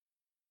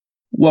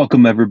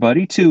Welcome,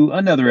 everybody, to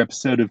another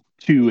episode of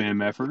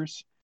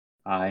 2MFers.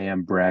 I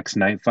am Brax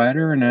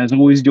Nightfighter, and as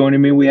always,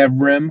 joining me, we have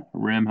Rem.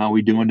 Rem, how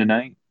we doing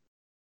tonight?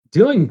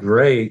 Doing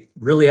great.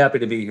 Really happy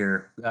to be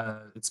here.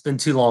 It's been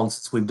too long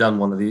since we've done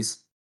one of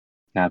these.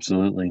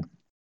 Absolutely.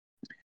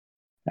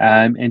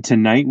 And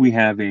tonight we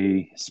have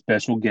a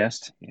special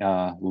guest.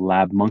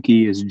 Lab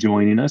Monkey is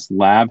joining us.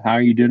 Lab, how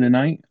are you doing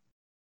tonight?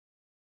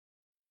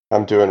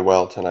 I'm doing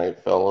well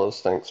tonight,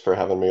 fellas. Thanks for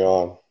having me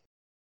on.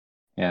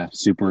 Yeah,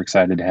 super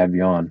excited to have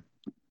you on.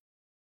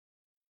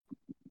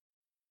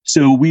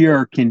 So we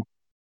are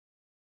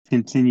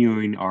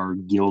continuing our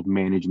guild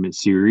management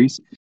series,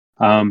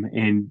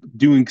 and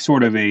doing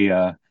sort of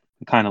a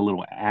kind of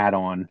little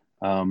add-on,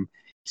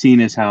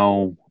 seeing as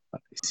how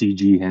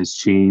CG has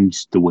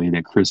changed the way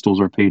that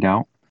crystals are paid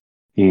out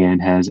and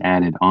has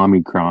added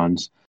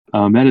omicrons.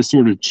 That has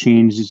sort of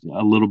changed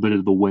a little bit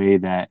of the way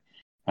that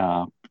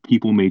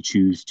people may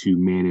choose to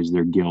manage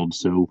their guild.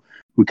 So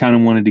we kind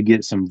of wanted to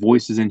get some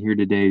voices in here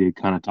today to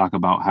kind of talk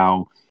about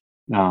how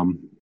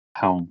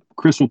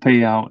crystal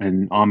payout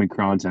and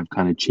omicrons have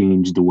kind of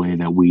changed the way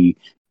that we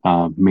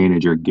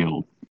manage our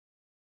guild.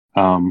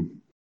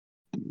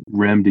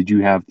 Rem, did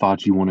you have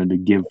thoughts you wanted to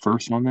give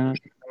first on that?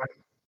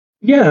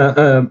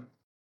 Yeah,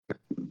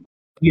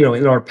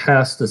 in our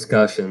past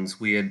discussions,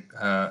 we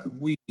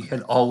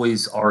had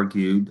always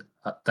argued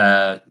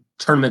that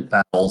tournament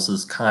battles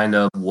is kind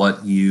of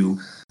what you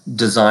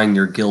design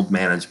your guild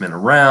management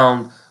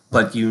around,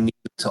 but you need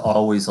to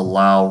always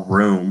allow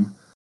room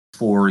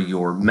for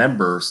your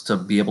members to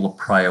be able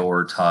to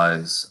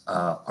prioritize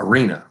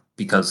arena,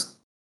 because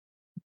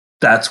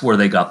that's where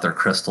they got their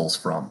crystals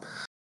from.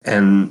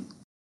 And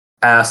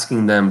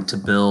asking them to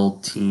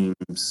build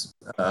teams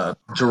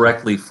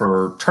directly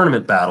for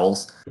tournament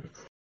battles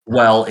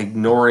while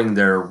ignoring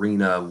their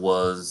arena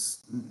was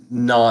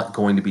not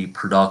going to be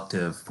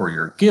productive for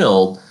your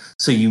guild.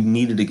 So you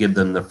needed to give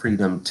them the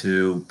freedom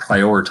to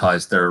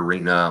prioritize their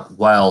arena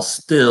while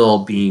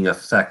still being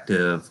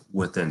effective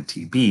within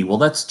TB. Well,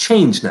 that's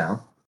changed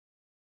now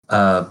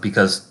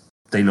because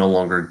they no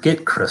longer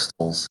get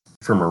crystals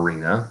from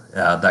arena.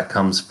 That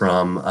comes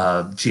from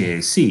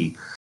GAC.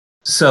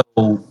 So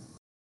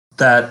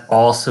that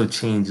also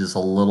changes a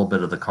little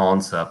bit of the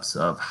concepts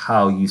of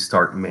how you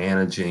start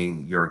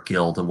managing your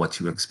guild and what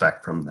you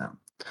expect from them.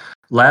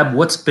 Lab,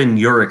 what's been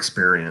your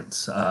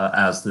experience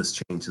as this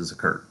change has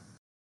occurred?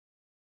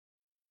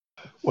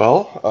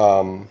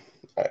 Well,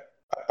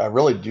 I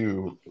really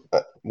do.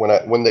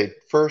 When they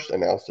first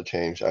announced the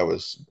change, I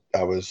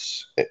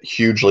was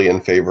hugely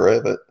in favor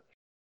of it.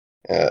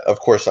 Of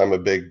course, I'm a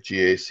big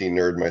GAC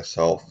nerd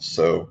myself,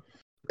 so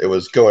it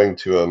was going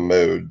to a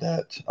mode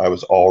that I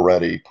was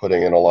already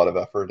putting in a lot of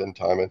effort and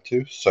time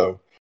into. So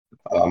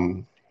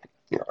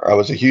I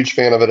was a huge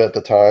fan of it at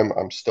the time.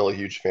 I'm still a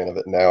huge fan of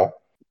it now.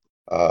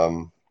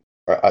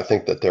 I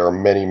think that there are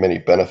many, many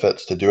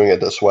benefits to doing it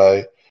this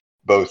way,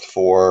 both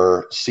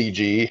for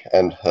CG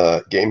and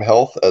game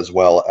health, as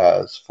well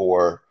as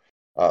for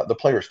the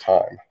player's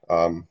time.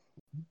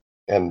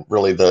 And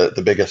really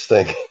the biggest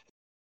thing,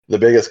 the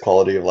biggest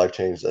quality of life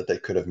change that they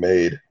could have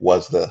made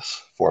was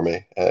this for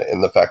me,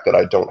 in the fact that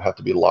I don't have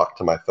to be locked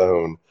to my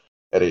phone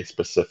at a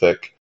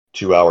specific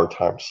 2-hour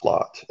time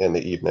slot in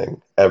the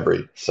evening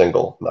every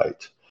single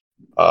night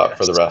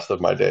for the rest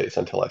of my days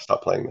until I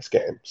stop playing this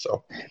game.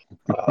 So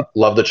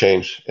love the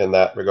change in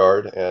that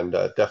regard, and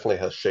definitely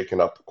has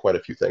shaken up quite a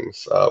few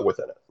things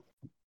within it.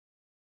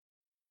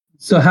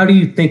 So how do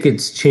you think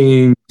it's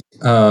changed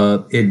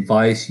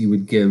advice you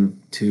would give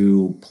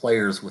to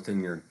players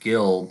within your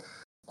guild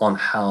on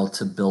how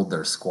to build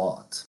their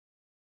squads?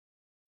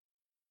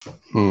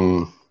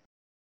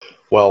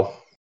 Well,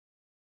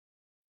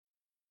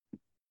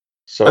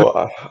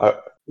 so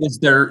is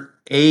there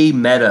a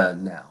meta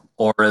now,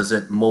 or is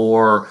it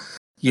more,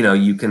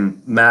 you can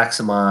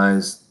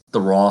maximize the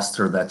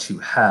roster that you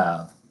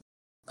have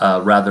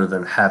rather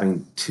than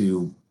having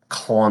to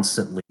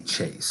constantly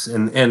chase?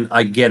 And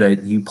I get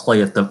it, you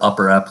play at the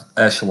upper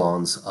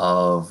echelons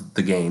of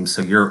the game,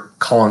 so you're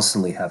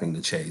constantly having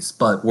to chase,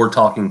 but we're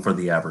talking for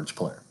the average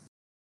player.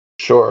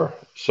 Sure.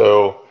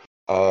 So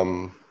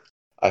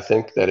I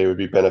think that it would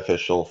be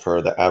beneficial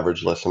for the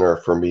average listener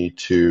for me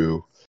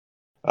to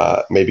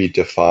maybe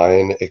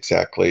define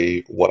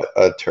exactly what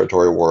a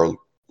territory war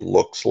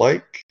looks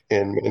like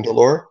in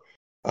Mandalore,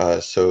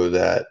 so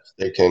that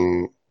they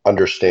can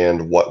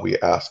understand what we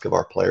ask of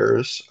our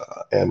players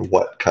and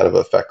what kind of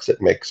effects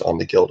it makes on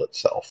the guild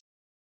itself.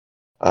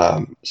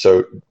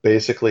 So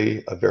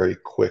basically, a very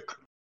quick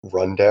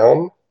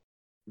rundown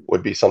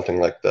would be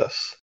something like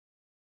this.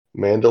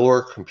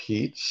 Mandalore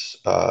competes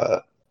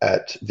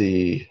at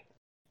the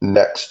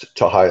next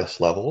to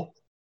highest level,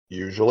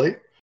 usually.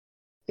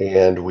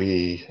 And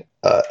we,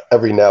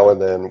 every now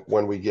and then,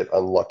 when we get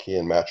unlucky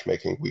in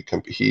matchmaking, we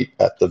compete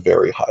at the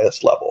very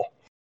highest level.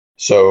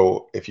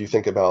 So if you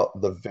think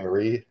about the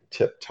very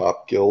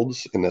tip-top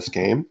guilds in this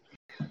game,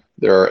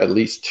 there are at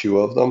least 2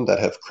 of them that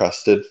have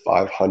crested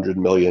 500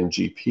 million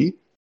GP.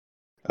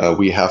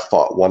 We have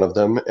fought one of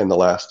them in the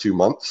last 2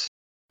 months.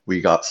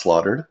 We got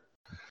slaughtered.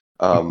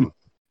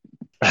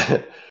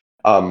 So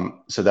I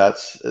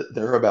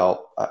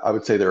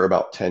would say there are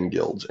about 10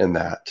 guilds in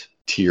that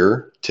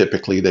tier.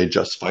 Typically, they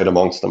just fight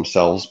amongst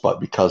themselves, but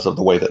because of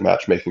the way that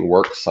matchmaking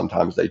works,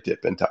 sometimes they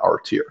dip into our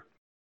tier.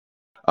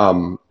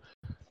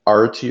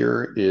 Our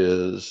tier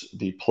is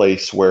the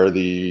place where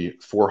the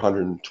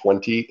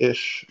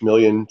 420-ish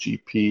million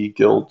GP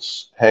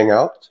guilds hang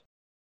out.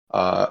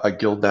 A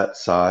guild that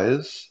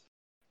size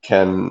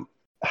can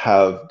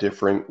have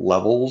different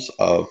levels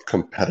of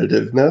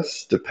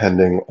competitiveness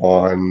depending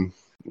on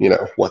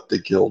what the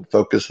guild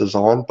focuses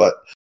on, but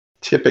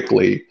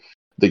typically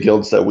the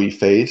guilds that we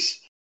face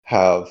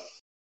have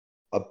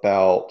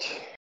about,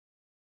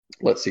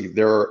 let's see,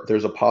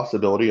 there's a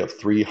possibility of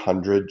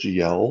 300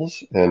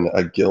 GLs in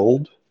a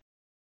guild,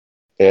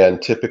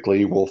 and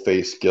typically we'll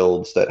face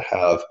guilds that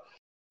have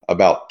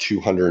about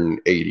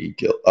 280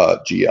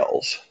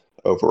 GLs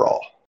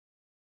overall.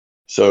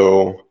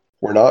 So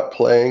we're not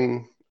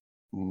playing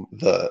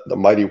the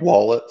mighty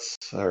wallets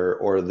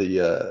or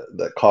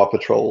the Paw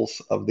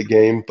Patrols of the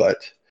game, but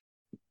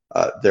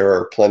there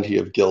are plenty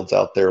of guilds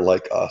out there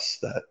like us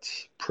that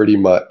pretty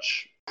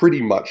much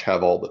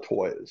have all the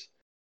toys.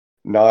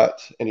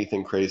 Not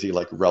anything crazy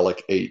like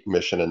Relic 8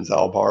 Mission and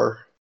Zalbar,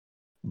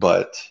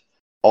 but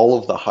all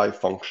of the high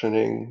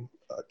functioning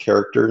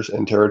characters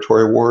in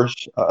Territory Wars,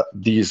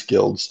 these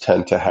guilds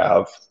tend to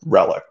have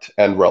Relict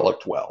and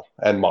Relict well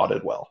and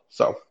modded well.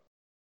 So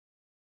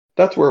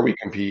that's where we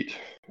compete.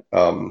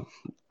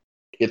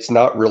 It's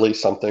not really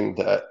something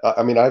that,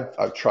 I mean,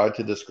 I've tried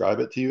to describe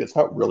it to you. It's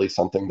not really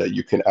something that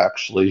you can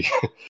actually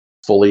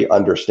fully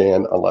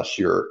understand unless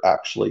you're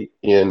actually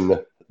in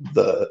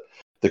the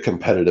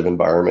competitive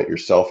environment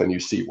yourself and you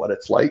see what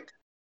it's like.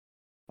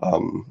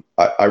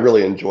 I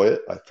really enjoy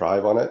it. I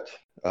thrive on it.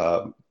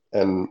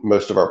 And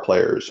most of our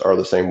players are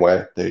the same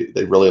way.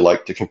 They really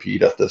like to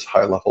compete at this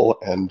high level,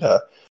 and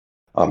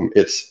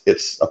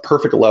it's a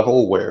perfect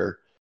level where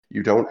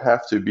you don't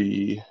have to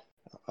be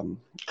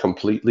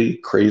completely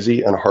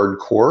crazy and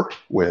hardcore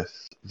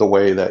with the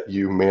way that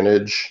you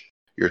manage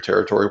your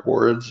territory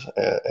boards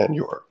and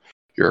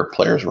your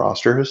players'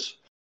 rosters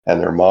and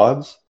their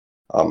mods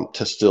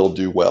to still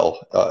do well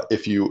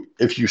if you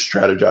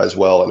strategize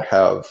well and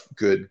have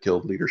good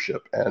guild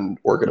leadership and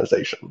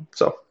organization.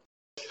 So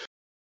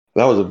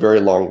that was a very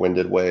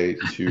long-winded way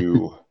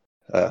to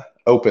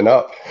open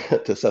up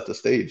to set the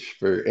stage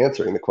for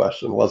answering the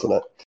question, wasn't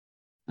it?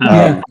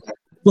 Yeah.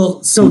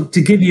 Well, so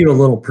to give you a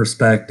little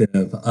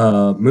perspective,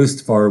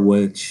 Mustafar,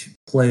 which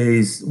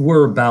plays,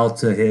 we're about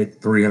to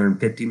hit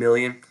 350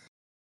 million.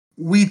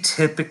 We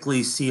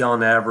typically see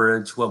on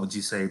average, what would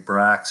you say,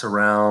 Brax,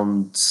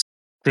 around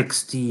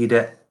 60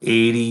 to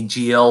 80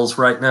 GLs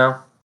right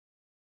now?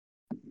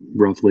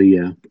 Roughly,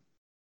 yeah.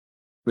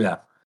 Yeah.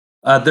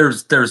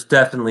 There's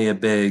definitely a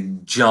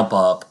big jump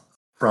up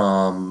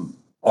from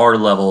our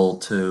level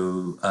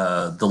to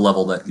the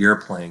level that you're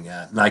playing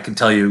at. And I can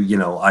tell you,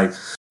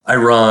 I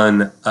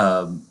run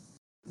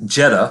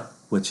Jeddah,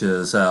 which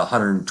is a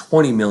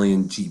 120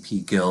 million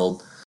GP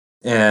guild,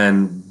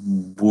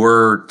 and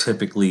we're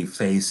typically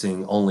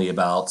facing only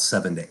about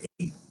 7 to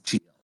 8 GL.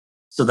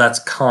 So that's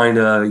kind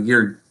of,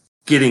 you're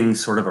getting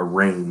sort of a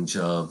range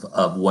of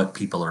what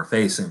people are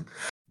facing.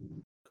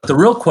 The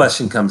real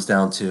question comes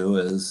down to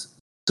is,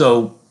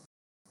 so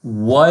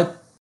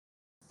what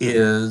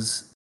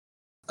is,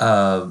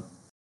 how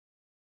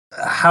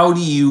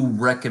do you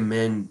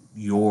recommend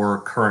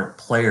your current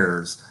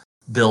players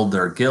build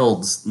their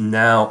guilds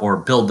now, or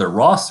build their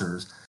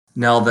rosters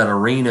now that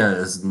Arena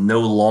is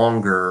no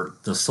longer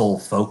the sole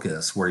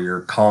focus where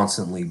you're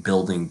constantly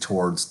building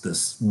towards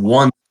this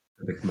one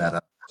specific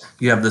meta?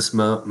 You have this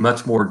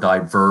much more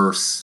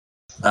diverse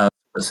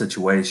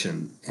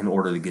situation in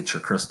order to get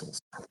your crystals.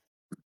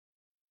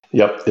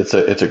 Yep, it's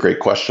a great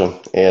question,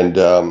 and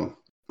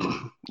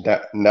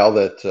that now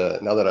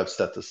that I've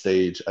set the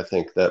stage, I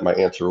think that my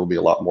answer will be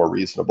a lot more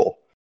reasonable.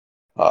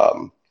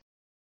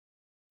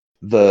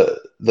 The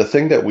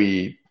thing that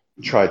we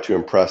try to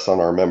impress on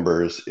our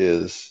members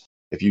is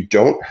if you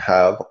don't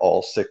have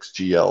all 6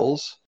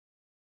 GLs,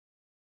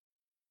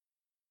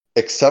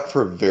 except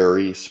for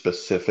very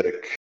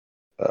specific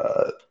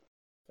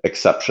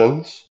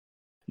exceptions,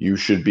 you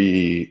should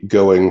be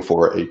going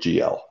for a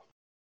GL.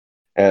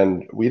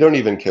 And we don't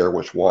even care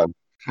which one,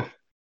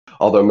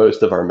 although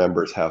most of our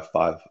members have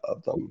 5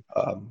 of them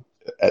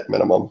at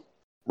minimum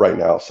right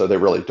now, so they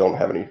really don't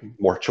have any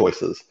more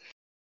choices.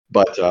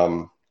 But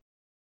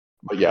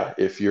yeah,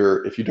 if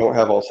you don't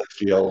have all 6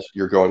 GLs,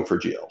 you're going for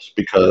GLs,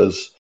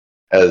 because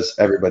as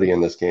everybody in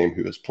this game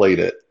who has played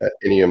it at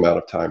any amount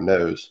of time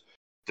knows,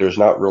 there's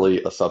not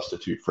really a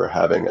substitute for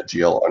having a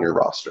GL on your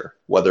roster,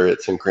 whether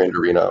it's in Grand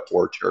Arena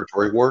or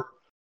Territory War,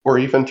 or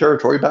even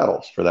Territory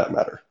Battles for that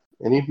matter.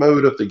 Any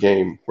mode of the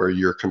game where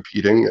you're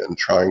competing and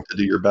trying to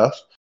do your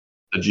best,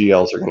 the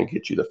GLs are going to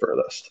get you the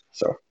furthest.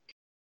 So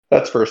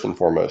that's first and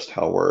foremost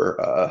how we're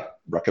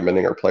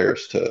recommending our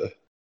players to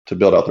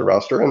build out their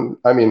roster. And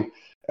I mean,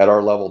 at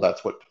our level,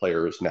 that's what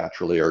players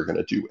naturally are going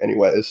to do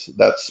anyways.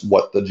 That's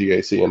what the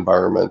GAC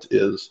environment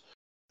is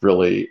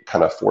really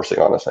kind of forcing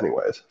on us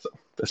anyways. So,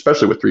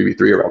 especially with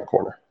 3v3 around the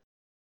corner.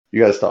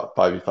 You guys thought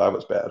 5v5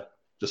 was bad.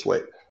 Just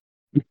wait.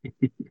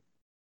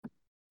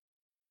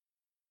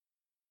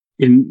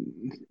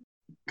 And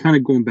kind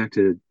of going back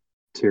to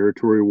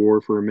territory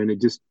war for a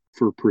minute, just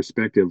for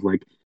perspective,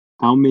 like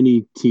how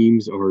many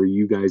teams are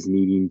you guys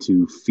needing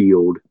to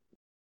field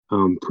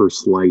per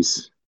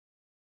slice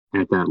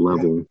at that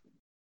level?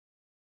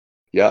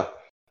 Yeah,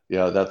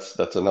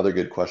 that's another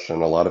good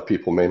question. A lot of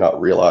people may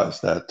not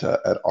realize that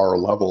at our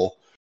level,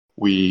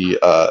 we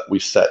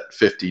set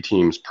 50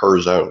 teams per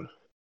zone.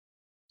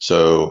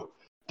 So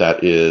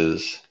that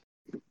is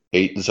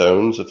 8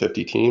 zones of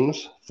 50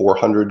 teams,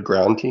 400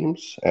 ground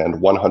teams, and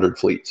 100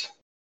 fleets.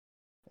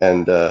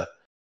 And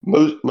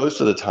most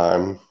of the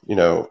time,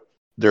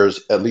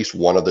 there's at least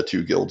one of the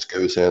two guilds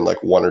goes in,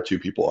 like one or two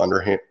people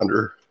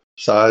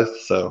undersized.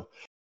 So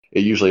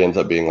it usually ends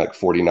up being like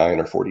 49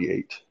 or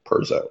 48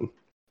 per zone.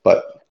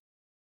 But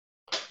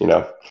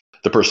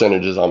the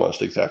percentage is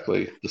almost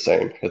exactly the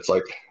same. It's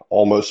like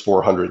almost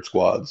 400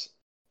 squads,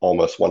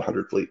 almost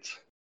 100 fleets.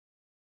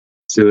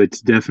 So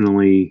it's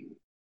definitely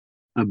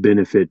a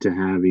benefit to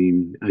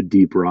having a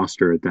deep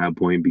roster at that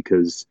point,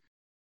 because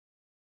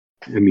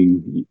I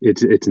mean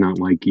it's not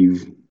like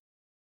it's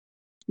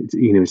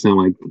not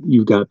like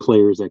you've got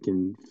players that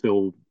can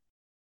fill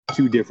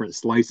two different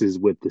slices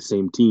with the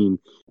same team,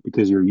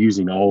 because you're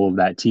using all of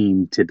that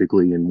team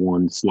typically in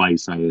one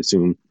slice, I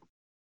assume.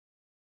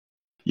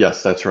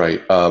 Yes, that's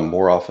right.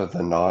 More often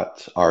than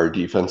not, our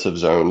defensive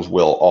zones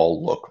will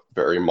all look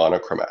very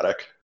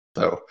monochromatic.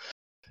 So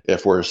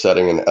if we're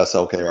setting an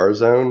SLKR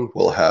zone,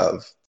 we'll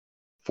have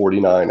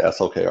 49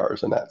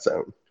 SLKRs in that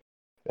zone.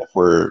 If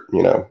we're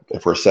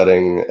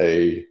setting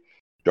a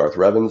Darth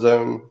Revan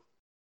zone,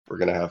 we're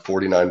going to have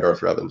 49 Darth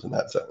Revans in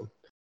that zone.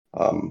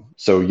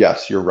 So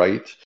yes, you're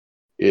right.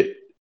 It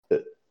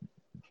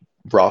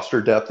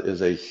roster depth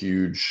is a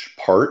huge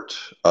part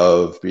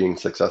of being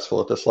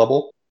successful at this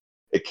level.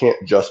 It can't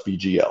just be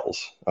GLs.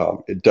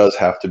 It does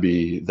have to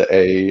be the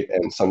A,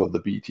 and some of the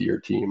B tier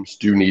teams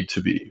do need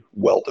to be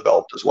well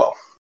developed as well.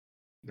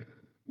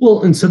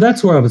 Well, and so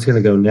that's where I was going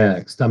to go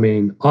next. I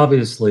mean,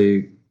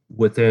 obviously,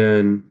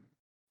 within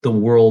the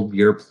world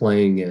you're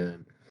playing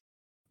in,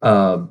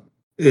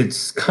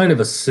 it's kind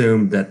of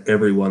assumed that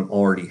everyone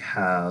already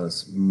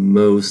has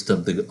most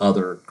of the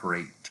other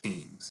great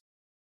teams.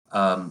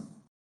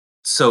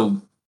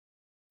 So,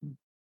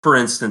 for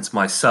instance,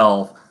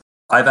 myself,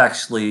 I've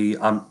actually,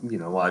 I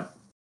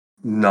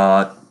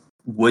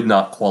would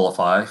not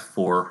qualify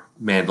for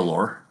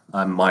Mandalore.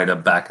 I might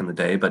have back in the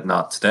day, but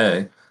not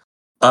today.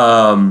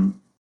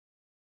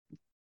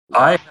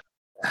 I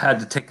had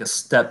to take a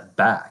step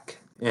back.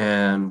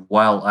 And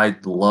while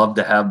I'd love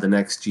to have the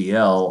next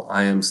GL,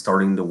 I am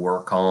starting to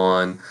work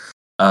on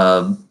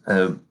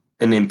an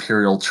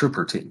Imperial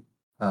Trooper team.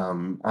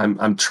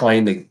 I'm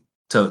trying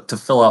to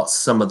fill out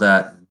some of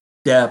that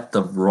depth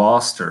of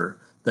roster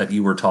that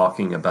you were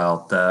talking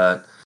about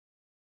that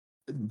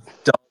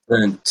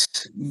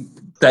doesn't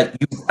that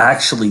you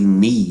actually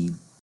need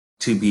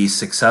to be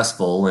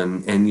successful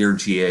in your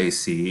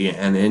GAC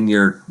and in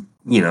your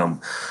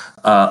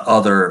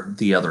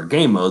the other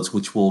game modes,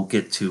 which we'll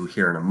get to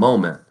here in a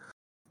moment.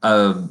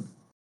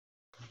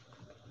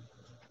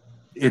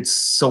 It's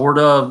sort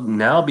of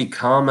now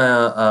become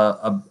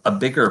a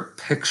bigger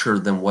picture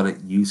than what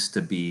it used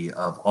to be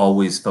of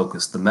always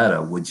focus the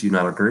meta. Would you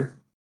not agree?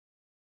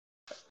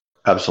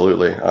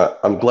 Absolutely.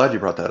 I'm glad you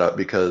brought that up,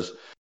 because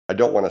I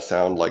don't want to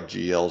sound like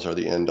GLs are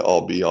the end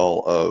all be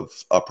all of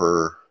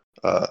upper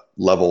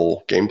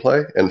level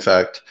gameplay. In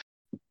fact,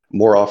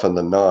 more often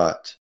than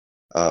not,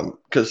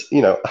 because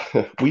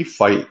we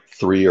fight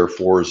 3 or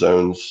 4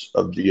 zones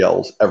of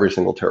GLs every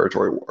single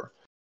territory war.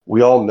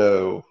 We all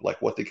know like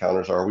what the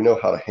counters are. We know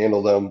how to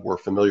handle them. We're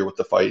familiar with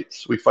the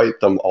fights. We fight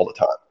them all the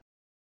time.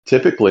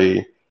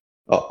 Typically,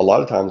 a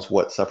lot of times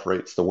what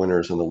separates the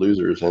winners and the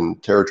losers in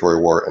territory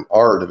war in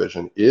our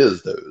division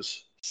is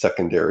those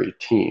secondary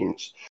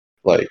teams.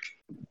 Like,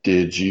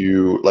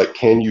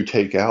 can you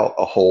take out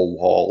a whole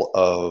wall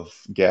of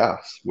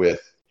gas with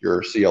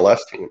your CLS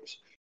teams?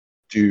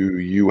 Do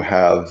you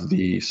have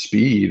the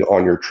speed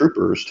on your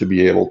troopers to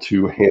be able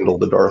to handle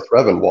the Darth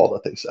Revan wall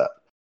that they set?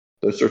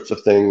 Those sorts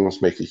of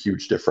things make a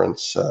huge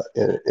difference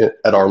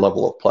at our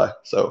level of play.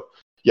 So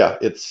yeah,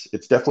 it's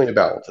definitely a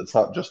balance. It's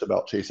not just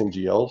about chasing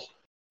GLs.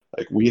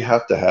 Like, we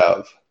have to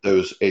have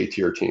those A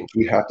tier teams.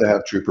 We have to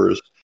have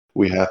troopers.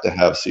 We have to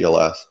have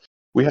CLS.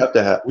 We have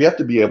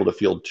to be able to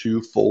field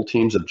 2 full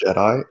teams of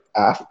Jedi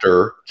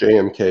after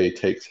JMK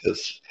takes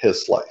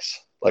his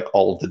slice, like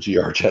all of the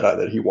GR Jedi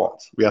that he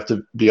wants. We have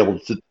to be able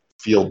to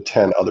field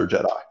 10 other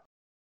Jedi,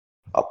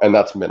 and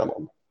that's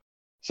minimum.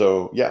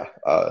 So yeah,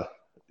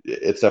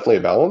 it's definitely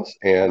a balance,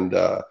 and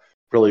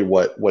really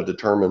what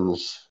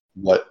determines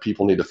what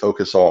people need to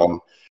focus on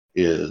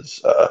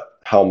is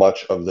how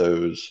much of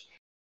those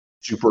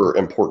super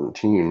important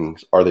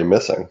teams are they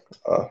missing,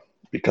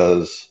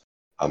 because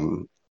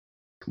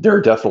there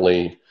are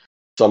definitely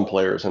some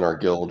players in our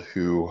guild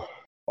who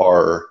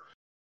are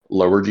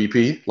lower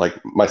GP, like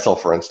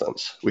myself, for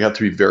instance. We have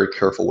to be very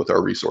careful with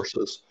our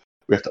resources.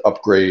 We have to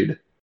upgrade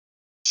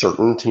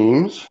certain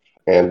teams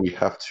and we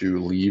have to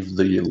leave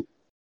the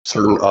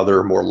certain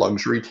other more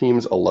luxury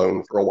teams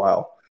alone for a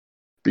while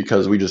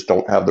because we just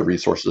don't have the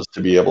resources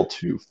to be able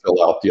to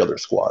fill out the other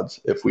squads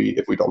if we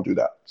don't do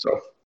that.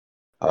 So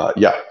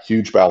yeah,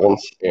 huge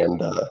balance,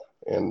 and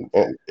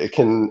it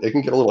can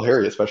get a little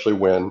hairy, especially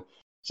when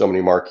so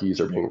many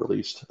marquees are being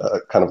released,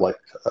 kind of like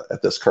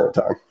at this current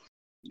time.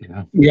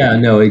 Yeah,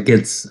 no, it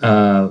gets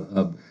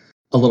a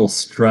little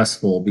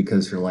stressful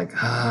because you're like,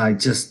 I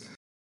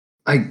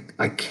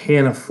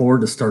can't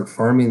afford to start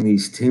farming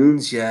these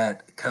tunes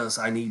yet because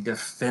I need to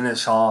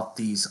finish off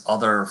these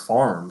other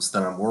farms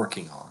that I'm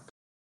working on.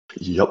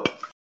 Yep.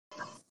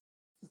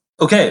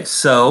 Okay,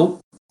 so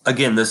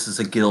again, this is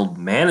a guild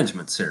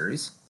management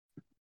series.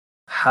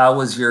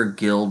 How is your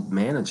guild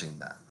managing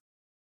that?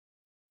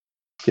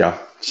 Yeah.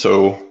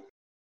 So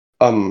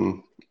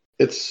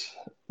it's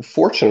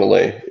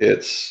fortunately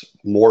it's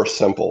more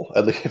simple.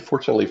 At least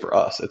fortunately for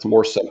us, it's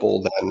more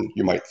simple than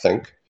you might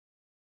think.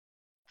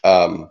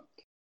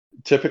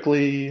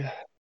 Typically,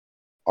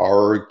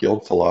 our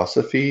guild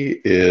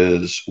philosophy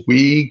is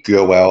we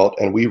go out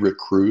and we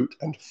recruit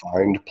and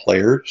find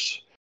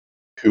players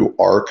who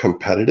are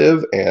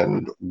competitive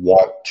and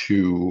want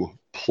to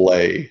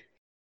play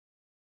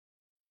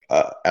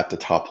at the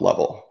top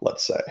level,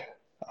 let's say.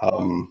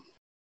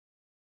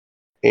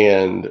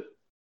 And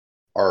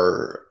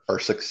our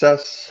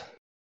success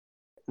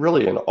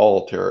really in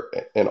all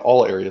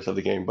areas of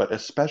the game, but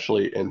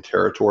especially in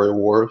territory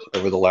wars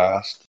over the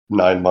last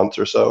 9 months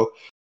or so,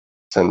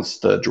 since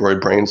the droid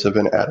brains have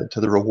been added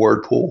to the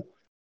reward pool,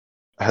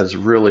 has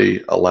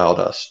really allowed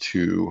us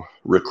to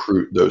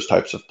recruit those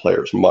types of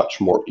players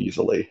much more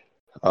easily.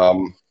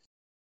 And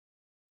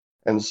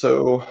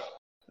so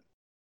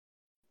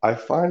I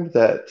find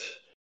that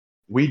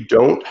we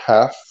don't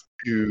have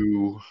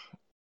to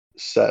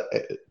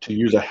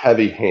use a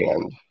heavy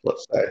hand,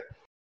 let's say,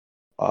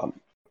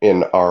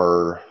 in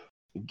our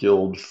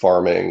guild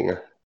farming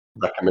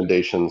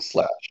recommendations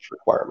 /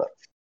 requirements.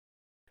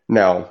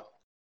 Now,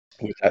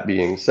 with that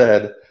being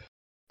said,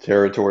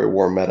 territory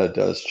war meta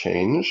does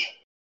change,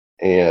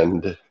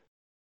 and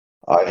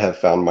I have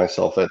found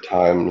myself at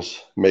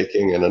times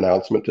making an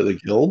announcement to the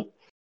guild,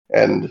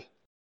 and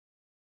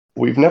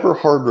we've never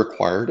hard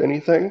required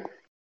anything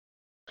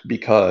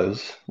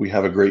because we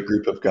have a great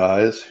group of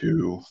guys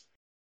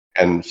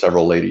and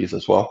several ladies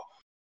as well,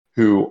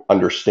 who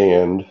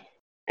understand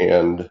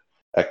and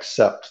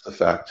accept the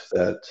fact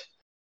that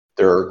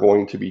there are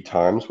going to be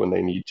times when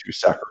they need to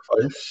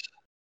sacrifice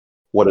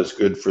what is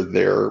good for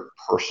their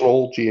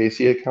personal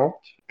GAC account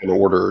in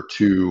order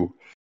to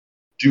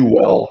do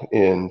well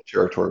in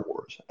territory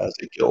wars as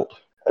a guild.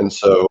 And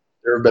so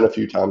there have been a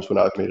few times when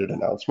I've made an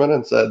announcement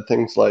and said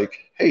things like,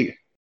 hey,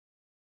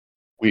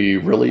 we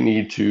really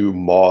need to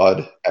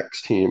mod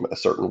X team a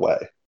certain way.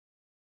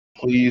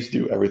 Please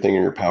do everything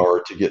in your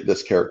power to get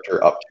this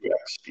character up to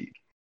X speed.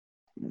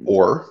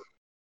 Or,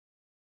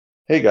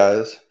 hey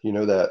guys, you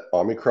know that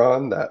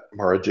Omicron that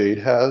Mara Jade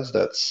has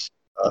that's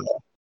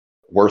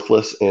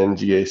worthless in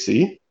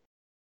GAC?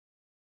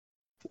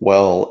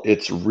 Well,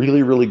 it's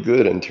really, really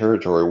good in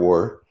territory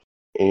war,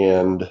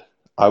 and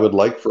I would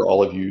like for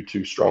all of you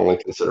to strongly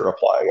consider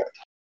applying it.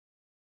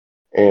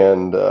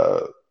 And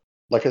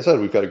like I said,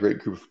 we've got a great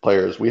group of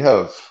players. We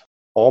have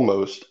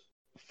almost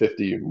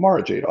 50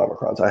 Mara Jade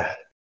Omicrons. I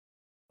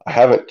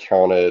haven't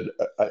counted.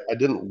 I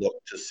didn't look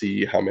to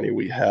see how many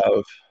we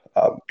have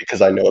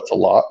because I know it's a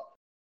lot.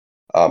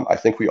 I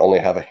think we only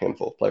have a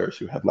handful of players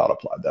who have not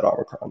applied that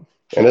Omicron,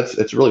 and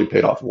it's really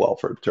paid off well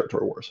for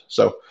territory wars.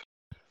 So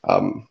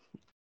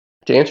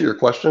to answer your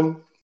question,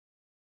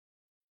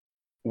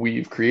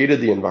 we've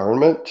created the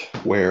environment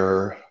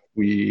where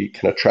we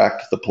can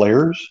attract the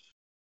players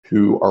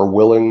who are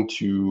willing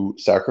to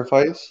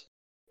sacrifice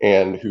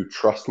and who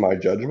trust my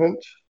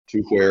judgment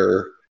to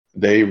where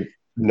they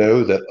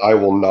know that I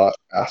will not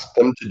ask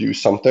them to do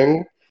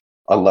something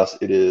unless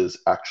it is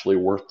actually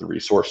worth the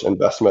resource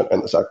investment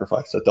and the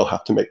sacrifice that they'll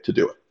have to make to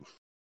do it.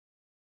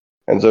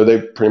 And so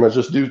they pretty much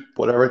just do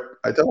whatever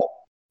I tell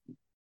them.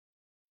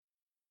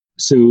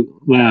 So,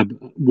 Lab,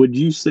 would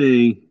you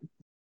say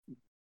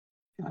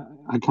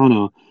I kind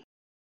of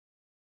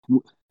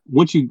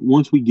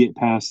once we get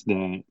past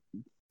that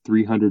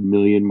 300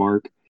 million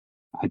mark,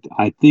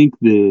 I think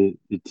the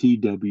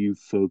TW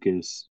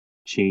focus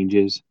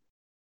changes,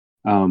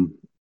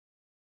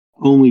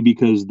 only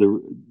because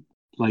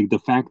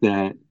the fact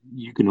that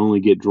you can only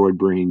get droid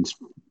brains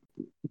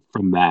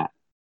from that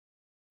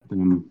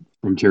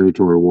from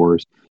territory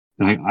wars,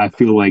 and I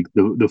feel like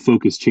the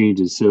focus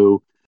changes.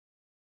 So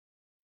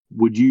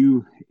would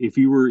you, if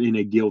you were in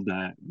a guild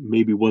that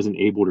maybe wasn't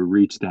able to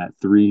reach that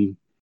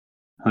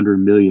 300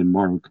 million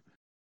mark,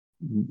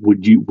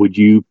 would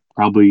you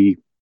probably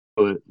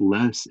put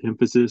less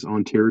emphasis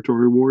on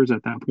territory wars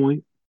at that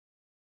point?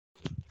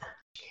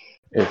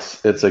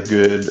 It's a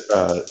good,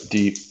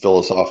 deep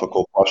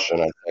philosophical question,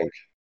 I think.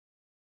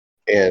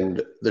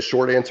 And the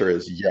short answer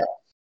is yes.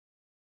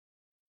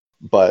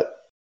 But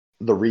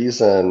the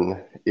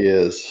reason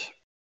is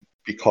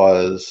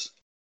because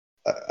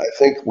I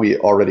think we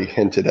already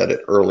hinted at it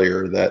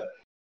earlier that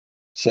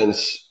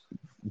since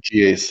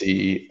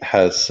GAC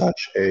has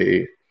such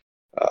a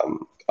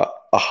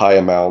high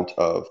amount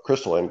of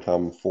crystal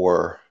income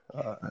for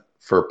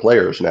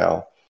players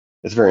now,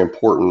 it's very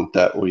important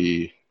that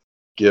we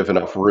give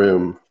enough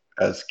room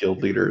as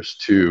guild leaders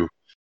to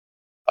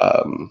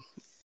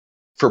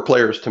for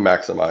players to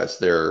maximize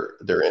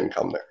their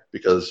income there,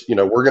 because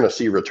we're going to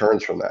see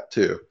returns from that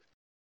too.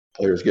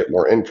 Players get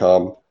more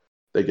income,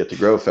 they get to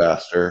grow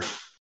faster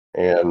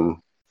and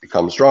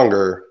become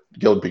stronger.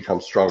 Guild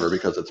becomes stronger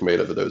because it's made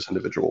up of those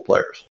individual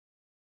players.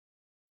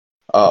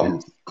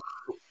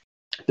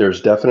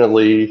 There's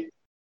definitely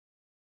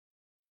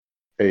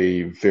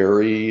a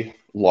very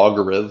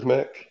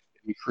logarithmic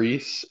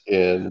increase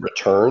in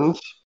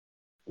returns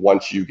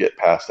once you get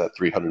past that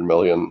 300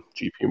 million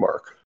GP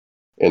mark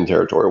in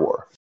Territory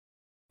War,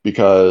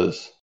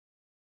 because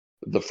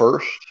the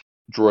first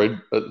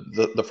droid,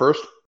 the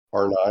first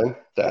R9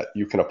 that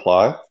you can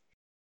apply,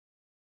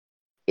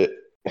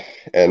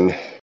 and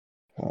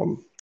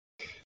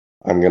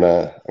I'm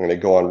gonna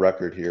go on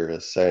record here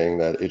as saying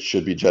that it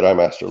should be Jedi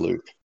Master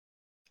Luke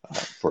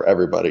for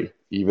everybody,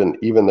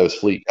 even those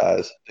fleet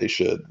guys. They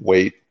should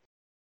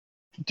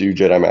do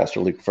Jedi Master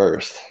Luke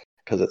first,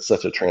 because it's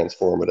such a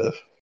transformative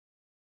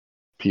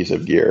piece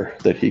of gear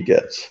that he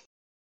gets.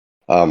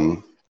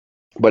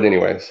 But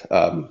anyways,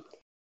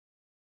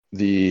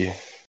 the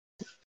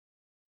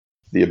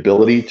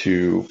ability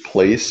to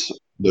place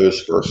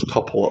those first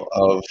couple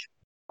of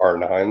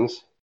R9s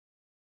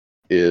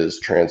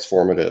is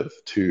transformative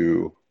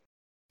to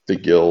the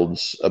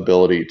guild's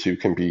ability to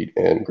compete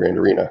in Grand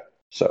Arena.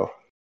 So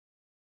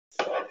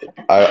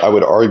I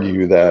would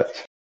argue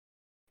that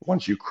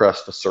once you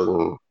crest a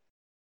certain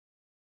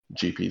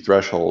GP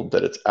threshold,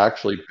 that it's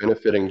actually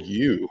benefiting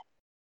you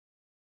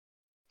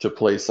to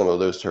play some of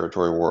those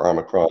Territory War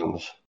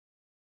Omicrons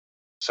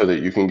so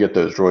that you can get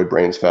those droid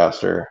brains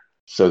faster,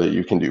 so that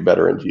you can do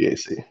better in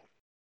GAC.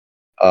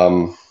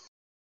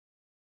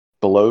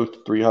 Below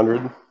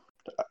 300,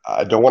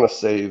 I don't want to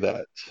say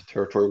that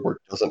Territory War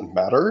doesn't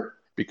matter,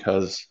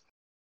 because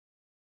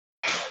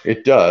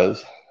it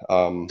does.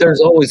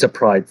 There's always a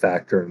pride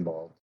factor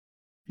involved.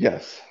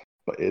 Yes,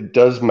 but it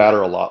does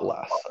matter a lot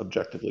less,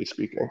 objectively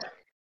speaking.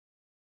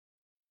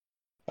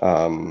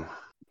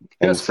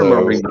 Just from a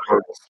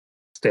reward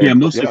standpoint. Yeah,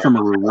 mostly from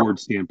a reward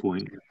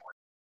standpoint.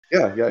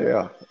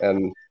 Yeah.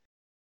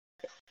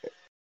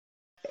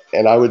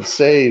 And I would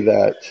say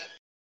that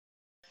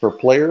for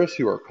players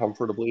who are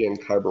comfortably in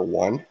Kyber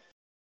 1,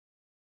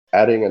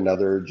 adding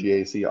another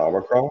GAC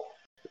Omicron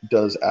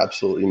does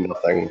absolutely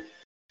nothing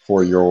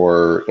for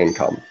your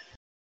income.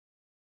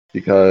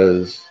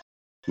 Because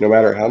no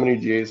matter how many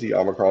GAC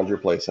Omicrons you're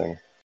placing,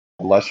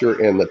 unless you're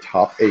in the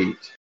top 8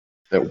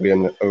 that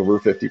win over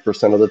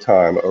 50% of the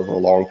time over a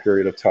long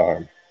period of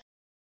time,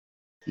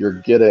 you're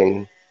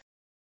getting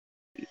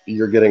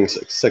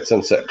 6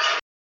 and 6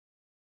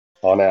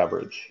 on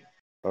average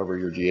over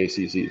your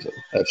GAC season.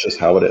 That's just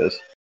how it is.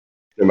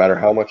 No matter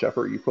how much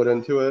effort you put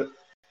into it,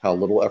 how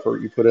little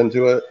effort you put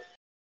into it,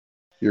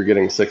 you're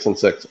getting 6 and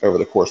 6 over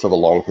the course of a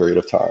long period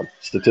of time.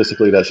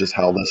 Statistically, that's just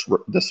how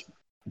this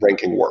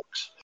ranking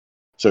works.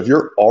 So if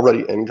you're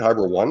already in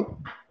Kyber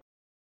 1,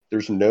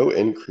 there's no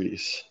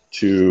increase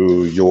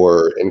to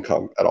your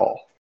income at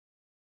all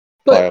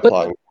by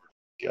applying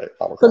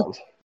Omicrons.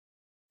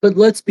 But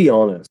let's be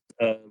honest.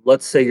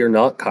 Let's say you're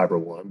not Kyber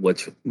 1,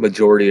 which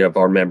majority of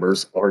our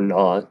members are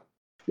not.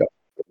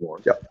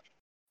 Yep.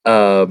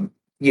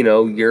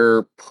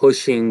 You're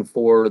pushing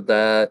for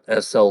that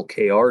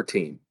SLKR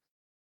team.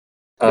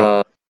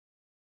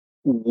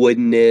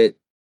 Wouldn't it?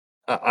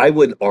 I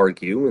would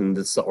argue, and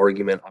this is the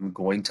argument I'm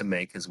going to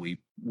make as we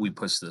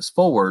push this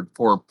forward,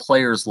 for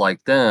players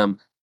like them,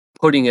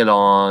 putting it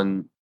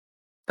on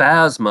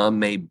Phasma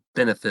may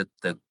benefit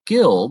the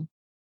guild,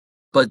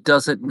 but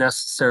doesn't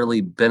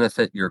necessarily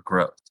benefit your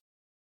growth.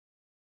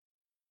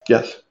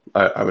 Yes,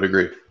 I would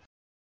agree.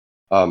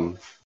 And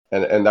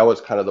that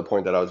was kind of the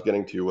point that I was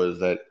getting to, was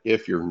that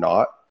if you're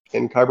not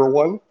in Kyber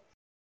 1,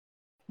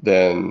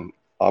 then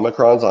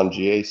Omicrons on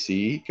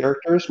GAC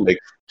characters make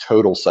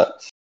total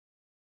sense.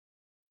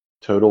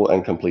 Total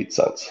and complete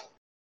sense.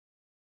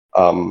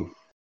 And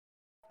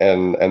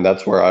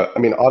that's where I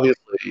mean,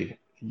 obviously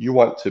you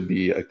want to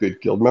be a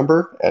good guild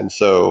member, and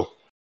so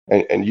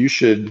and you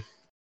should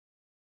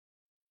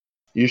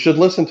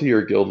listen to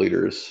your guild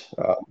leaders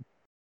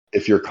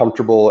if you're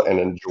comfortable and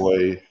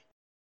enjoy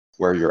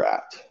where you're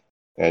at,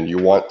 and you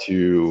want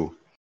to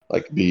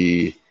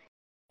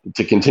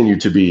continue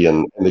to be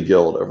in the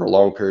guild over a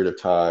long period of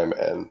time,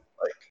 and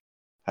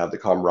have the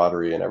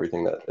camaraderie and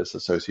everything that is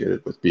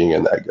associated with being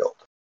in that guild.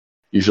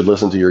 You should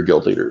listen to your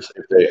guild leaders.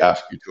 If they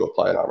ask you to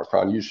apply an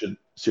Omicron, you should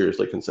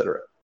seriously consider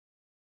it.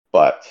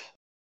 But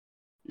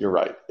you're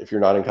right. If you're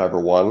not in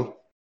Kyber 1,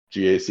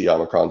 GAC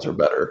Omicrons are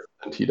better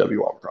than TW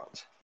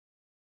Omicrons.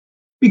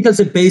 Because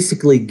it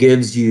basically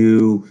gives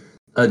you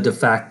a de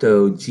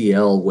facto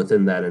GL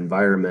within that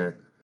environment.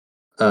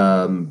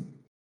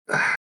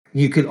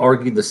 You could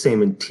argue the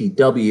same in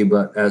TW,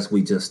 but as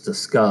we just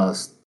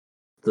discussed,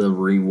 the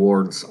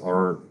rewards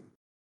aren't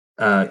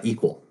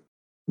equal.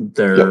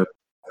 They're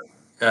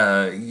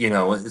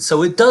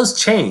So it does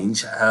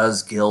change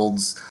as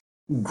guilds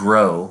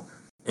grow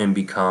and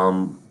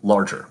become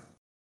larger.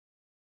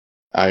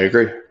 I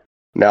agree.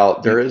 Now,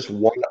 there is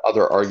one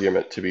other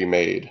argument to be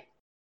made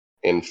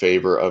in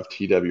favor of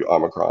TW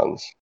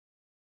Omicrons,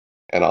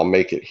 and I'll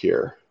make it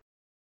here.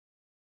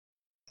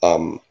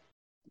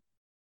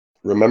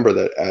 Remember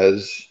that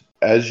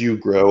as you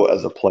grow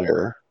as a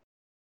player,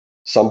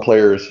 some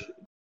players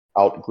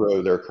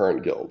outgrow their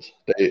current guilds.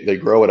 They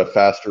grow at a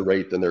faster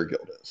rate than their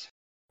guild is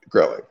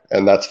growing,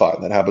 and that's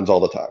fine. That happens all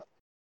the time.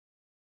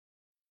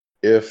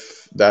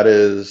 If that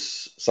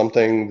is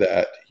something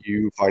that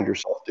you find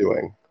yourself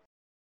doing,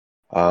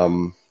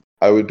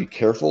 I would be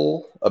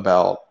careful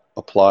about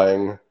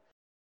applying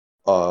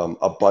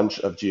a bunch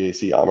of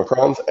GAC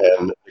Omicrons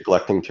and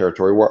neglecting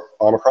territory war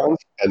Omicrons.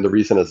 And the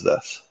reason is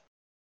this.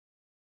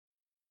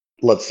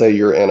 Let's say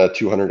you're in a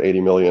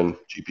 280 million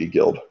GP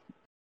guild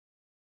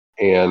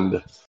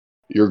and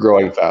you're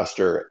growing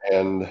faster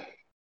and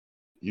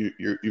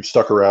you've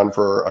stuck around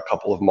for a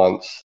couple of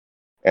months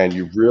and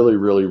you really,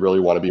 really, really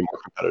want to be more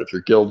competitive.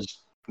 Your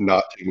guild's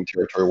not taking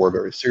territory war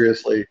very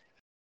seriously,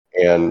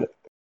 and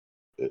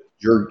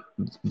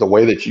the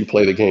way that you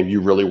play the game,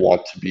 you really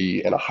want to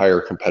be in a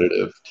higher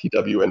competitive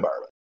TW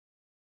environment.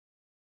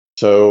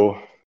 So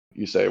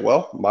you say,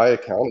 well, my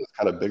account is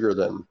kind of bigger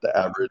than the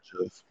average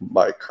of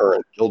my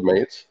current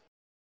guildmates,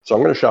 so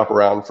I'm going to shop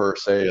around for,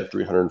 say, a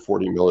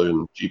 340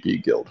 million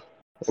GP guild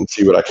and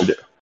see what I can do.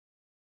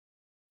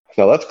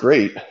 Now, that's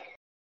great,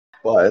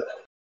 but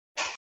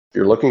if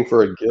you're looking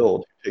for a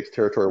guild who takes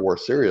territory war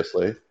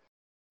seriously,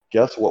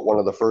 guess what one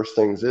of the first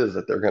things is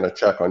that they're going to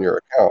check on your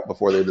account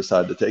before they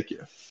decide to take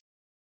you?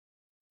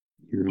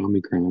 Your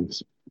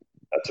Omicrons.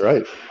 That's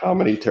right. How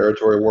many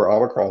territory war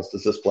Omicrons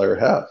does this player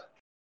have?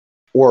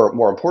 Or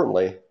more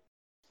importantly,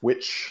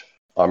 which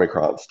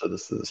Omicrons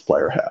does this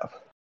player have?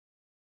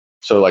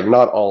 So, like,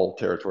 not all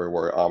territory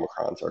war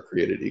Omicrons are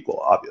created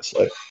equal,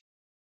 obviously.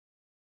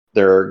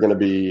 There's going to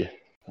be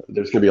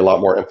a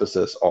lot more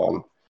emphasis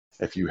on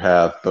if you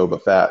have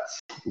Boba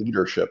Fett's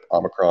leadership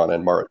Omicron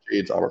and Mara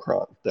Jade's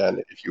Omicron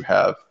than if you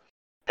have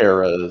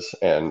Hera's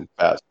and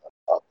Phasma's.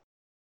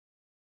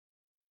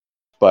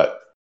 But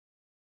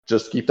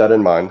just keep that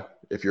in mind.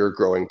 If you're a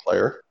growing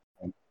player,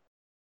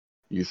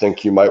 you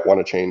think you might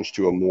want to change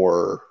to a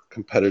more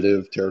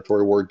competitive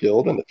territory war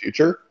guild in the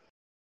future.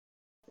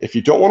 If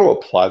you don't want to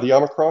apply the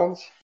Omicrons,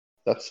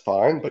 that's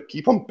fine, but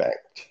keep them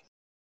banked.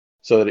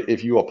 So that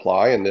if you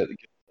apply and it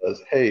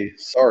says, hey,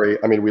 sorry,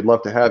 I mean, we'd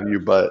love to have you,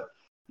 but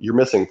you're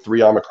missing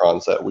 3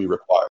 Omicrons that we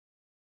require.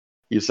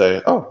 You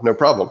say, oh, no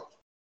problem.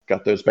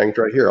 Got those banked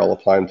right here. I'll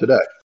apply them today.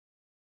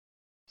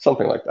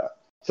 Something like that.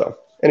 So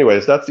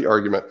anyways, that's the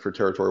argument for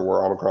territory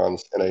war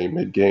Omicrons in a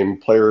mid-game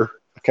player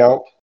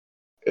account.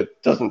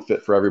 It doesn't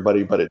fit for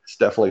everybody, but it's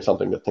definitely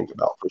something to think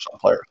about for some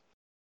players.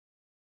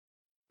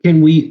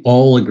 Can we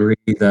all agree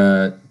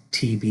that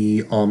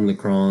TB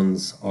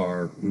Omicrons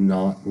are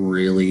not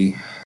really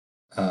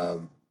a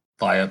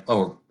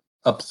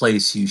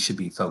place you should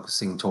be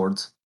focusing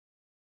towards?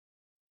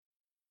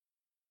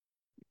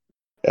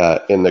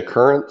 In the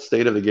current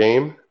state of the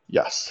game,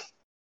 yes.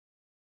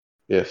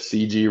 If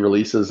CG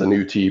releases a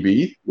new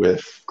TB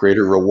with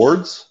greater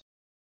rewards,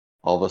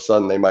 all of a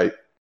sudden they might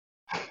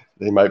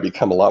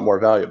become a lot more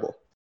valuable.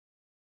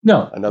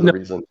 Another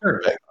reason.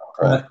 Sure.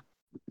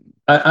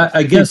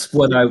 I guess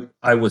what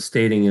I was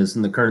stating is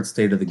in the current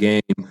state of the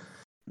game,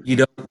 you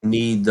don't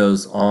need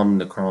those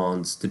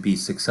Omicrons to be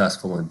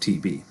successful in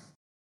TB.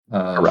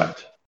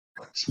 Correct.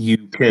 You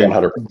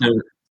can.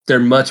 They're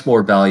much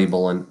more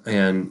valuable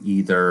in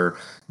either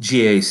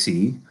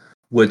GAC,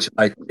 which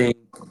I think,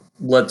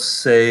 let's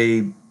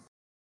say,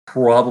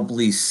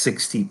 probably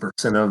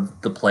 60%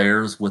 of the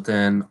players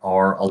within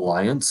our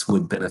alliance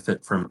would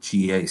benefit from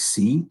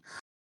GAC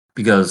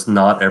because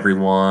not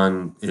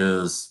everyone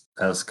is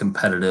as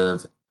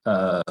competitive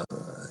and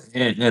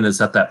is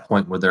at that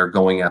point where they're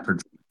going after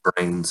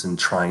brains and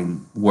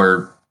trying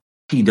where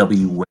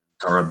PW wins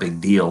are a big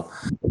deal.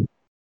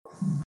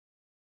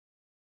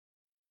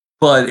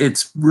 But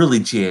it's really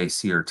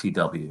GAC or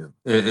TW.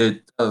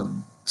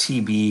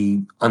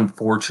 TB,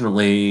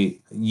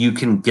 unfortunately, you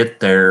can get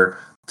there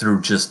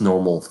through just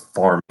normal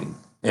farming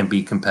and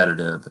be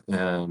competitive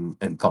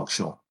and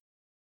functional.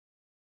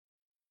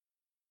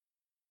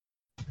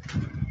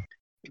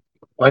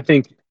 I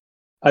think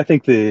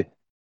the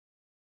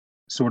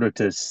sort of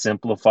to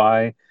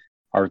simplify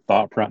our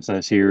thought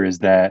process here is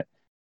that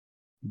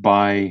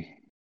by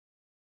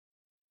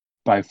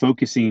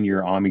focusing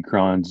your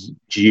Omicron's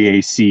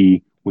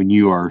GAC when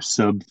you are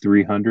sub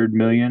 300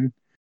 million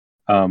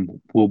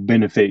will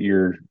benefit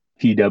your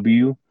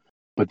TW,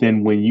 but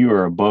then when you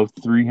are above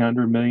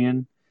 300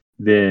 million,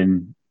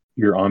 then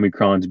your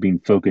Omicrons being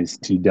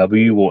focused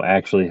TW will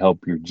actually help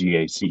your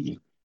GAC.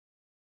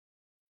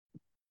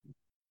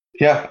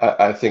 Yeah,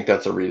 I think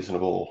that's a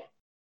reasonable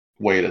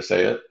way to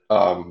say it.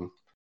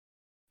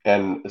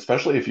 And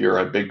especially if you're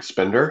a big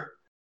spender.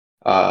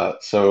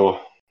 So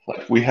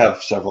like we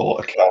have several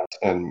accounts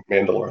in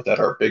Mandalore that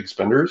are big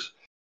spenders.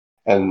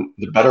 And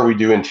the better we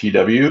do in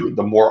TW,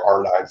 the more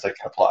R9s they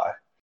can apply.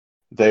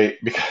 They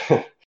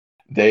because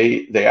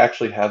they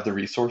actually have the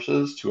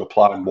resources to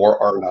apply more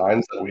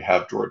R9s than we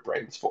have droid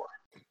brains for,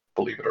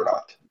 believe it or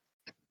not.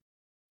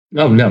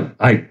 Oh no,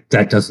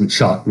 that doesn't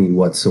shock me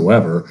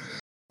whatsoever.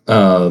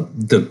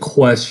 The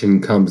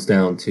question comes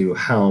down to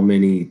how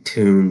many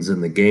tunes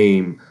in the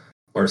game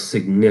are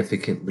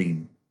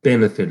significantly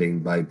benefiting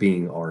by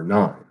being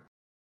R9.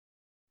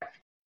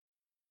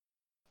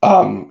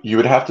 You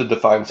would have to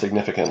define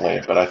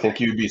significantly, but I think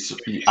you'd be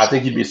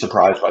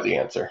surprised by the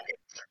answer.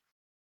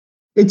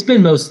 It's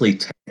been mostly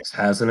tanks,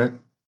 hasn't it?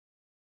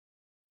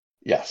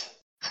 Yes.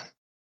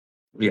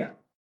 Yeah.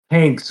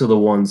 Tanks are the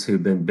ones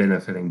who've been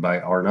benefiting by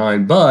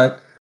R9,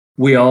 but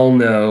we all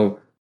know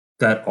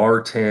that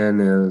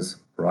R10 is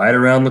right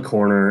around the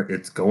corner.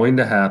 It's going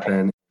to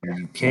happen.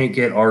 You can't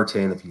get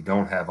R10 if you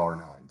don't have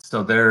R9.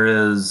 So there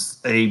is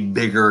a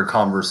bigger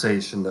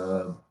conversation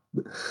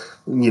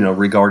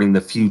regarding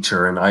the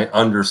future, and I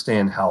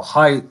understand how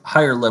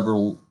higher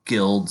level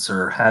guilds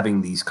are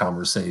having these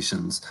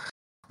conversations.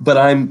 But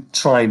I'm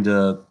trying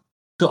to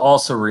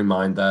also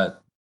remind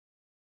that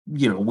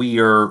we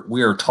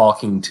are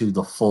talking to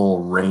the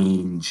full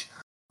range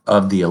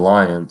of the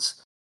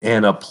alliance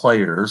and of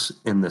players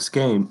in this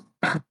game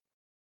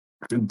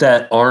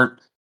that aren't,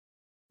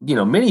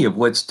 many of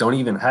which don't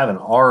even have an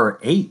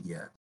R8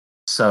 yet.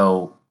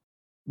 So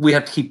we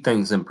have to keep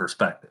things in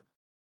perspective.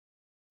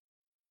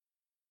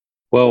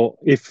 Well,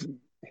 if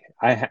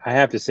I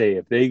have to say,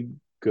 if they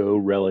go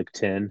Relic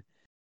 10,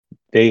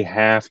 they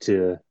have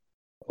to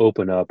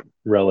open up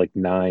Relic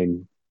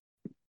 9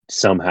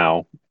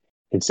 somehow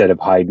instead of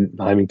hiding.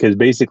 I mean, because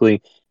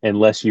basically,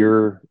 unless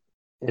you're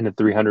in a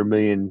 300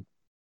 million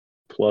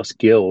plus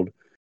guild,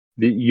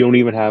 you don't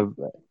even have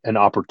an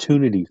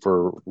opportunity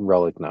for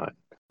Relic 9,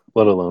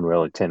 let alone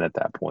Relic 10 at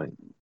that point.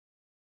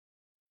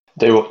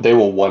 They will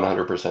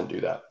 100%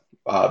 do that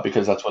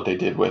because that's what they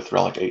did with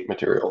Relic 8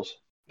 materials.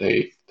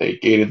 They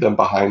gated them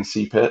behind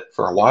C-Pit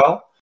for a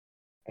while,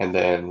 and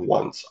then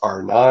once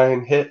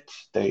R9 hit,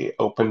 they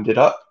opened it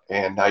up,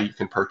 and now you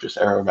can purchase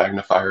arrow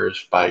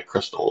magnifiers by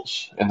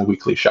crystals in the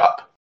weekly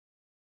shop.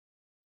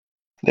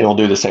 They will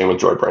do the same with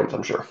droid brains,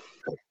 I'm sure.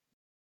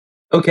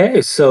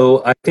 Okay,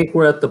 so I think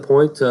we're at the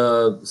point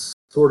to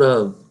sort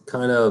of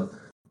kind of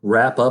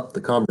wrap up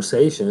the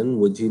conversation.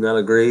 Would you not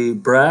agree,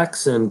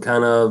 Brax, and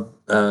kind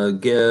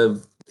of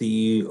give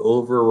the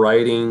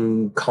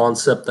overriding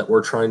concept that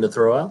we're trying to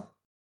throw out?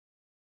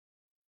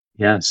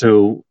 Yeah,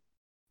 so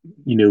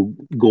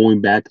going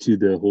back to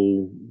the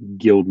whole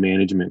guild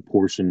management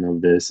portion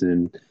of this,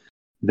 and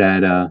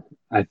that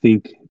I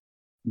think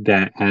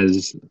that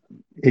as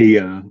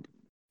a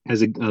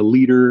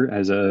leader,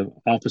 as a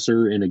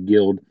officer in a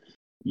guild,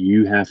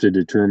 you have to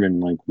determine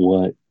like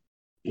what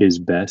is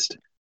best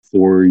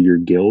for your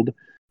guild,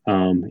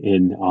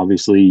 and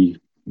obviously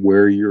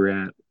where you're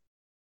at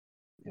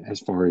as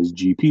far as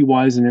GP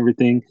wise and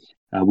everything.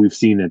 We've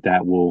seen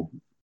that will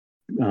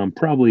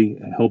probably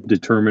help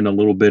determine a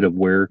little bit of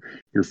where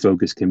your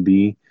focus can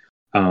be.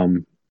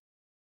 Um,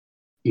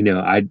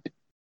 I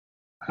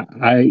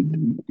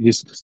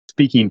just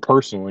speaking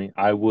personally,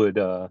 I would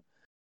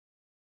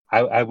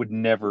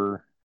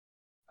never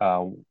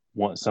uh,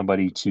 want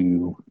somebody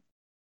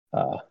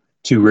uh,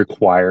 to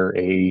require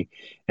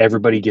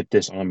everybody get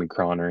this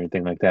Omicron or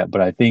anything like that.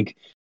 But I think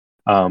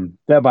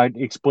that by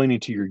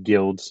explaining to your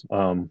guilds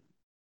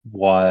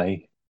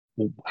why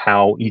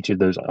how each of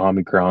those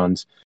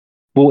Omicrons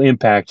will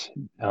impact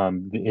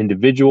the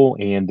individual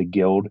and the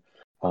guild.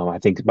 I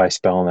think by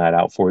spelling that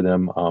out for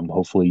them,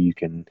 hopefully you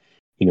can,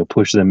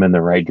 push them in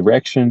the right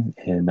direction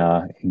and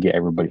get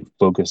everybody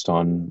focused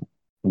on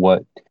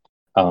what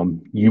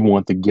you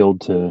want the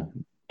guild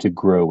to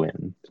grow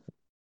in.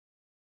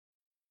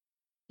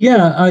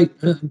 Yeah,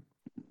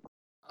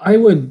 I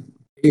would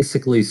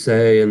basically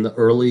say in the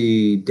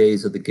early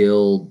days of the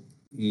guild,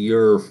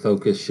 your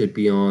focus should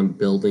be on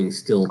building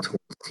still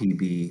towards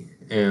TB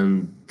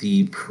and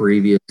the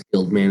previous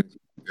guild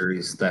management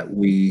series that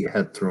we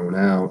had thrown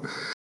out.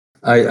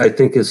 I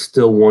think is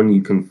still one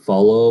you can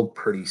follow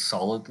pretty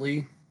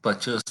solidly, but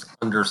just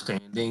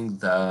understanding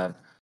that,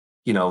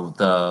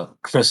 the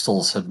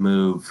crystals have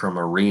moved from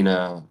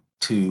arena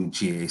to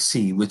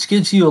GAC, which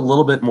gives you a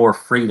little bit more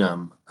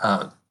freedom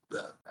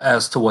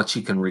as to what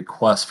you can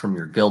request from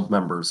your guild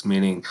members,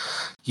 meaning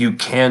you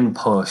can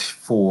push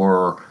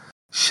for,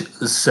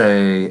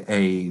 say,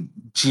 a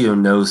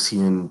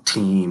Geonosian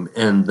team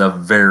in the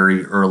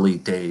very early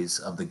days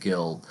of the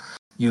guild.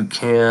 You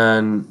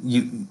can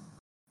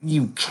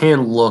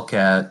look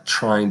at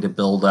trying to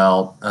build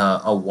out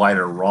a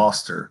wider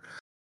roster,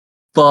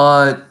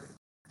 but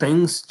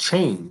things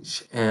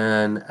change,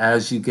 and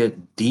as you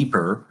get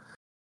deeper,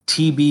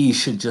 TB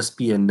should just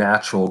be a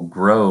natural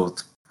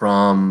growth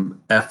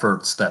from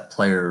efforts that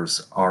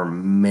players are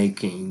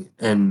making,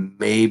 and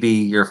maybe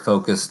your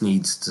focus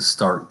needs to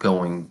start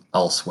going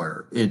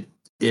elsewhere. It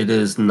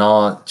is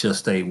not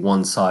just a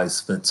one size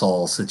fits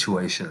all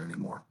situation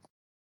anymore.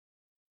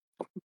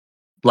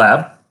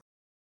 Lab?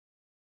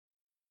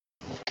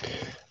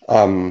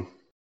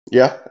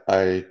 Yeah,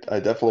 I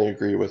definitely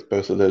agree with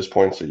both of those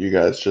points that you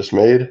guys just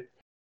made.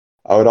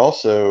 I would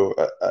also,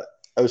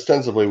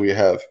 ostensibly, we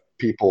have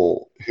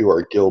people who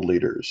are guild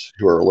leaders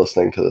who are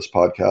listening to this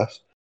podcast.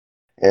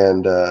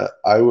 And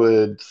I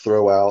would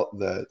throw out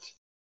that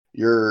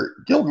your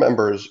guild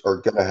members are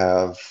going to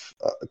have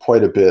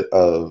quite a bit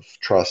of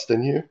trust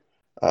in you,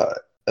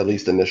 at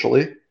least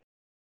initially.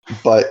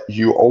 But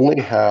you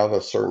only have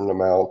a certain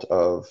amount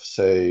of,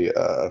 say,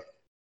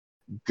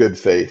 good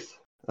faith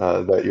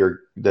that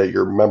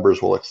your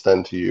members will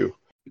extend to you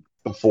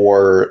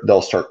before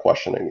they'll start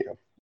questioning you.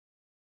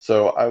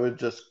 So I would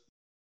just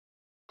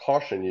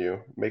caution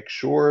you, make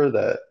sure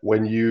that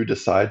when you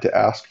decide to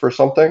ask for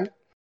something,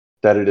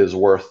 that it is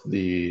worth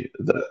the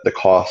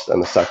cost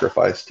and the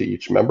sacrifice to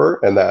each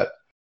member, and that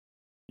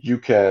you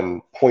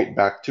can point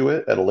back to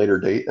it at a later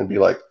date and be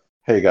like,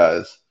 hey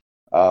guys,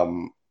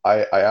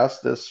 I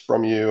asked this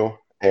from you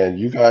and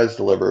you guys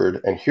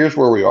delivered, and here's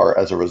where we are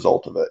as a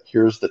result of it.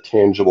 Here's the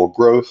tangible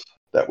growth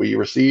that we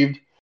received.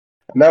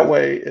 And that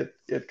way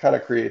it kind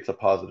of creates a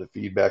positive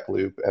feedback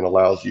loop and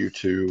allows you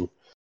to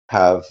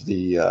have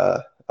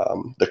the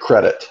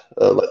credit,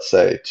 let's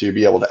say, to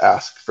be able to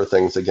ask for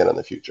things again in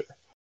the future.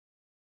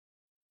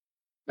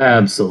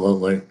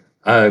 Absolutely.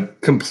 I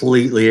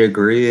completely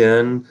agree.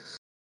 And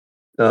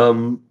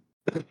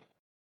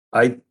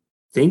I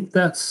think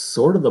that's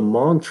sort of the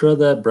mantra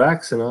that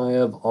Brax and I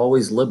have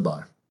always lived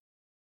by.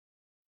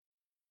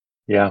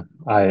 Yeah,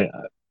 I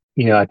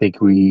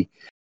think we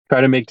try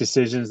to make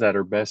decisions that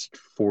are best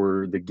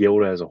for the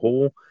guild as a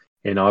whole,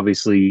 and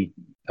obviously,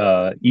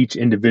 each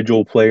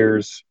individual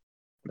player's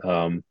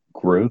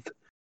growth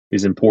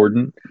is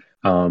important,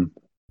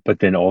 but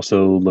then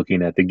also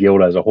looking at the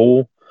guild as a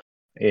whole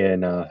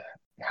and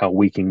how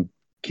we can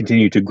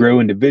continue to grow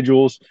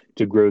individuals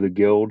to grow the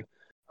guild,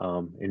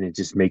 and it's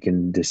just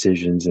making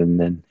decisions, and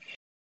then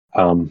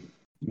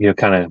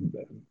kind of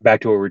back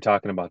to what we were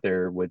talking about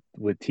there with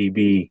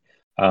TB.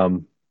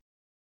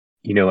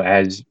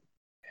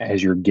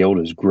 As your guild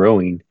is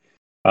growing,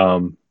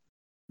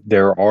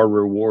 there are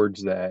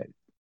rewards that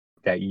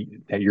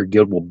your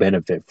guild will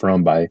benefit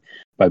from by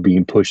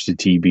being pushed to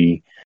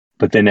TB.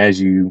 But then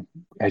as you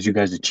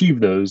guys achieve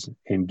those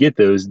and get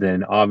those,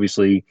 then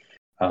obviously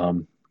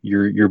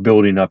you're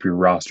building up your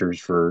rosters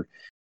for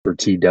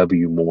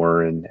TW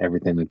more and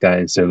everything like that.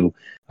 And so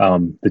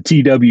the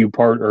TW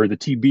part or the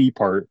TB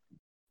part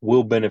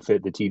will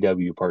benefit the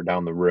TW part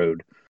down the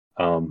road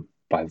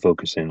by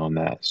focusing on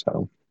that.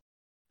 So.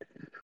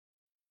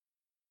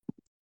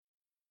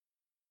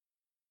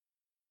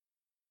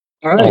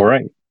 All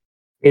right.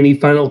 Any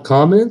final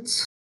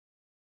comments?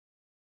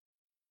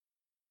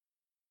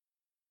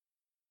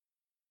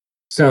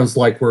 Sounds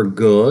like we're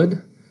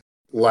good.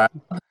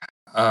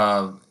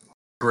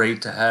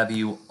 Great to have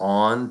you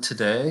on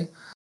today.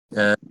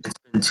 It's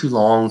been too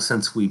long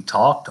since we've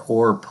talked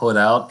or put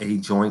out a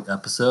joint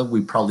episode.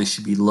 We probably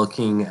should be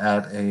looking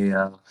at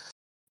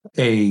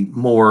a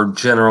more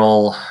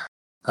general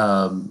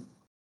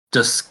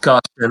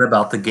discussion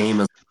about the game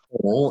as a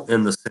whole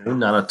in the soon,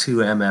 not a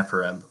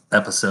 2MFer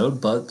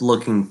episode, but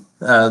looking.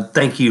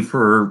 Thank you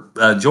for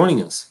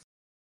joining us.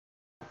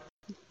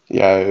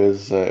 Yeah,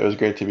 it was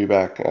great to be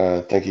back.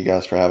 Thank you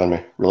guys for having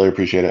me. Really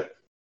appreciate it.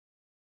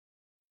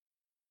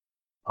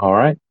 All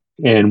right.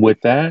 And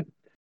with that,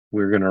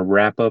 we're going to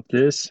wrap up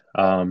this.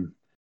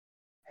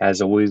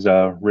 As always,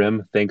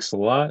 Rim, thanks a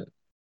lot.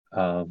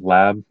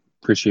 Lab,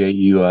 appreciate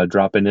you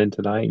dropping in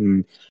tonight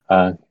and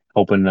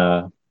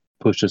helping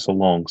push us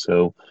along.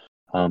 So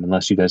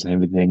unless you guys have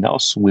anything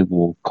else, we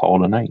will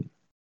call it a night.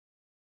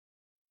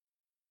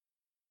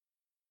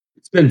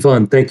 It's been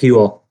fun. Thank you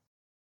all.